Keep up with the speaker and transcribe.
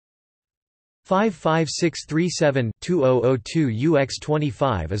55637-2002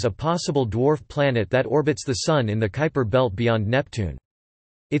 UX25 is a possible dwarf planet that orbits the Sun in the Kuiper belt beyond Neptune.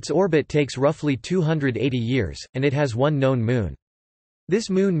 Its orbit takes roughly 280 years, and it has one known moon. This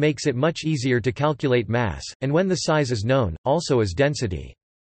moon makes it much easier to calculate mass, and when the size is known, also as density.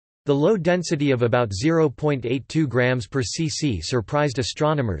 The low density of about 0.82 grams per cc surprised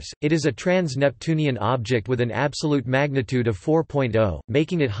astronomers. It is a trans-Neptunian object with an absolute magnitude of 4.0,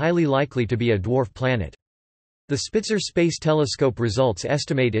 making it highly likely to be a dwarf planet. The Spitzer Space Telescope results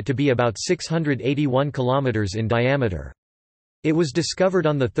estimate it to be about 681 km in diameter. It was discovered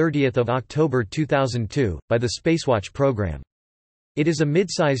on 30 October 2002, by the Spacewatch program. It is a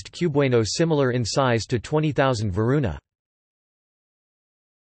mid-sized cubeano similar in size to 20,000 Varuna.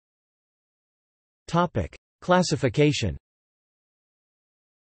 Classification.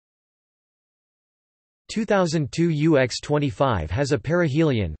 2002 UX25 has a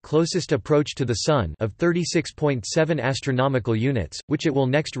perihelion closest approach to the Sun of 36.7 astronomical units, which it will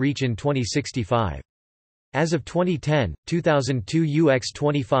next reach in 2065. As of 2010, 2002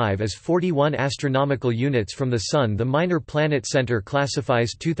 UX25 is 41 astronomical units from the Sun. The Minor Planet Center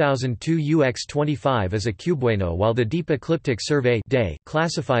classifies 2002 UX25 as a cubeano, while the Deep Ecliptic Survey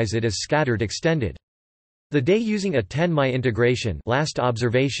classifies it as scattered extended. The day using a 10Mi integration, last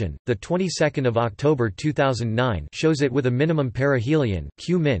observation, the 22nd of October 2009, shows it with a minimum perihelion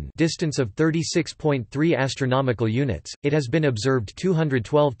 (Q-min) distance of 36.3 astronomical units. It has been observed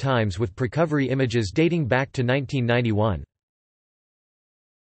 212 times with precovery images dating back to 1991.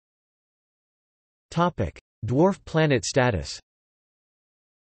 Topic: Dwarf planet status.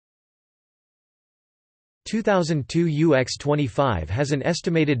 2002 UX25 has an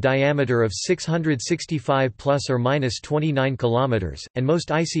estimated diameter of 665 plus or minus 29 km, and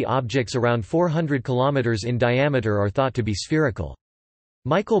most icy objects around 400 km in diameter are thought to be spherical.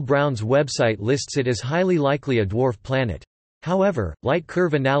 Michael Brown's website lists it as highly likely a dwarf planet. However, light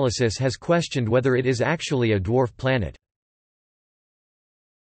curve analysis has questioned whether it is actually a dwarf planet.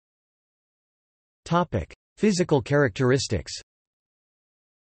 Topic: Physical characteristics.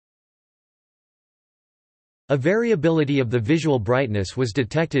 A variability of the visual brightness was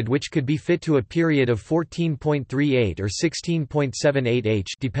detected which could be fit to a period of 14.38 or 16.78 h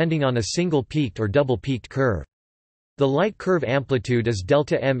depending on a single peaked or double peaked curve. The light curve amplitude is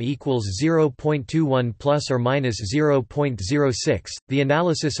delta m equals 0.21 plus or minus 0.06. The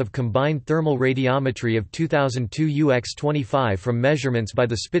analysis of combined thermal radiometry of 2002 UX25 from measurements by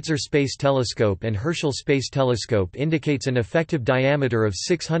the Spitzer Space Telescope and Herschel Space Telescope indicates an effective diameter of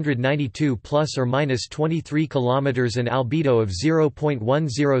 692 plus or minus 23 km and albedo of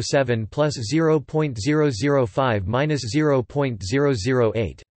 0.107 plus 0.005 minus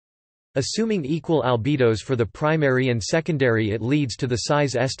 0.008. Assuming equal albedos for the primary and secondary, it leads to the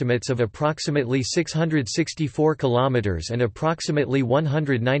size estimates of approximately 664 km and approximately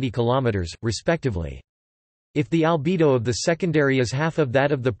 190 km, respectively. If the albedo of the secondary is half of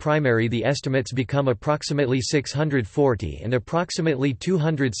that of the primary, the estimates become approximately 640 and approximately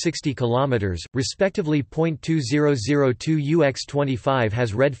 260 km, respectively. 2002 UX25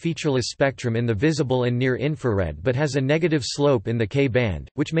 has red featureless spectrum in the visible and near infrared but has a negative slope in the K-band,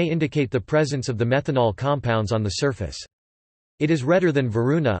 which may indicate the presence of the methanol compounds on the surface. It is redder than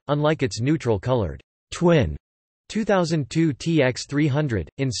Varuna, unlike its neutral-colored twin 2002 TX300,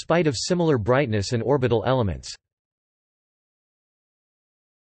 in spite of similar brightness and orbital elements.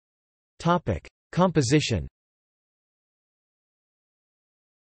 Composition.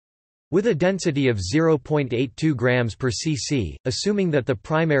 With a density of 0.82 grams per cc, assuming that the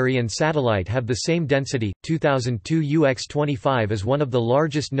primary and satellite have the same density, 2002 UX25 is one of the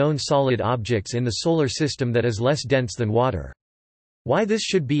largest known solid objects in the Solar System that is less dense than water. Why this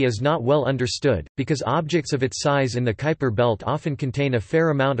should be is not well understood, because objects of its size in the Kuiper belt often contain a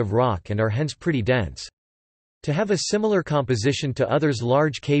fair amount of rock and are hence pretty dense. To have a similar composition to others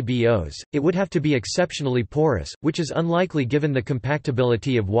large KBOs, it would have to be exceptionally porous, which is unlikely given the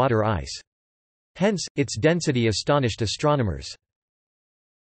compactability of water ice. Hence, its density astonished astronomers.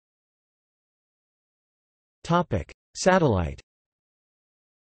 Satellite.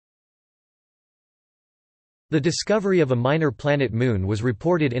 The discovery of a minor planet moon was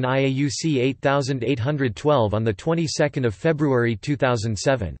reported in IAUC 8812 on the 22nd of February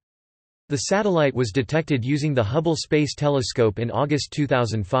 2007. The satellite was detected using the Hubble Space Telescope in August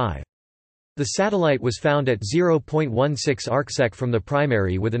 2005. The satellite was found at 0.16 arcsec from the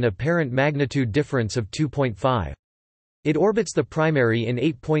primary with an apparent magnitude difference of 2.5. It orbits the primary in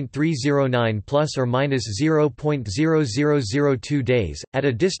 8.309 plus or minus 0.0002 days, at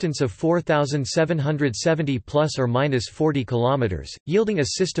a distance of 4,770 plus or minus 40 kilometers, yielding a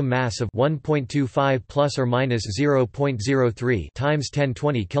system mass of 1.25 plus or minus 0.03 times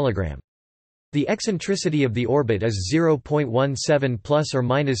 1020 kilogram. The eccentricity of the orbit is 0.17 plus or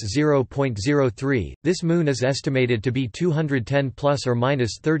minus 0.03. This moon is estimated to be 210 plus or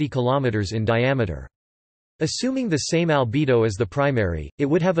minus 30 kilometers in diameter. Assuming the same albedo as the primary, it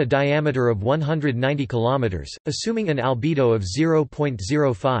would have a diameter of 190 km, assuming an albedo of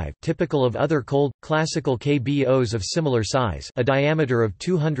 0.05 typical of other cold, classical KBOs of similar size, a diameter of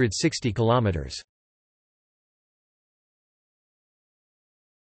 260 km.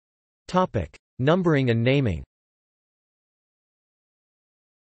 Numbering and naming.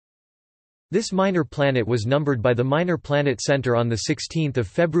 This minor planet was numbered by the Minor Planet Center on 16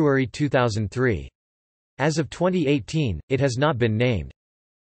 February 2003. As of 2018, it has not been named.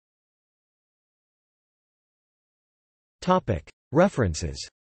 References.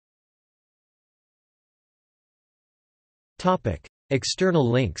 External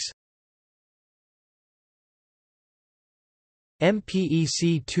links.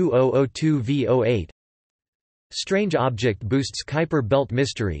 MPEC 2002V08 Strange Object Boosts Kuiper Belt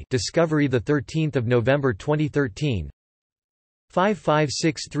Mystery Discovery 13 November 2013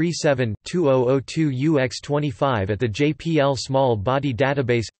 55637-2002 UX25 at the JPL Small Body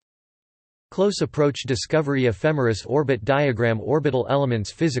Database Close Approach Discovery Ephemeris Orbit Diagram Orbital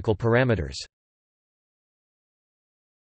Elements Physical Parameters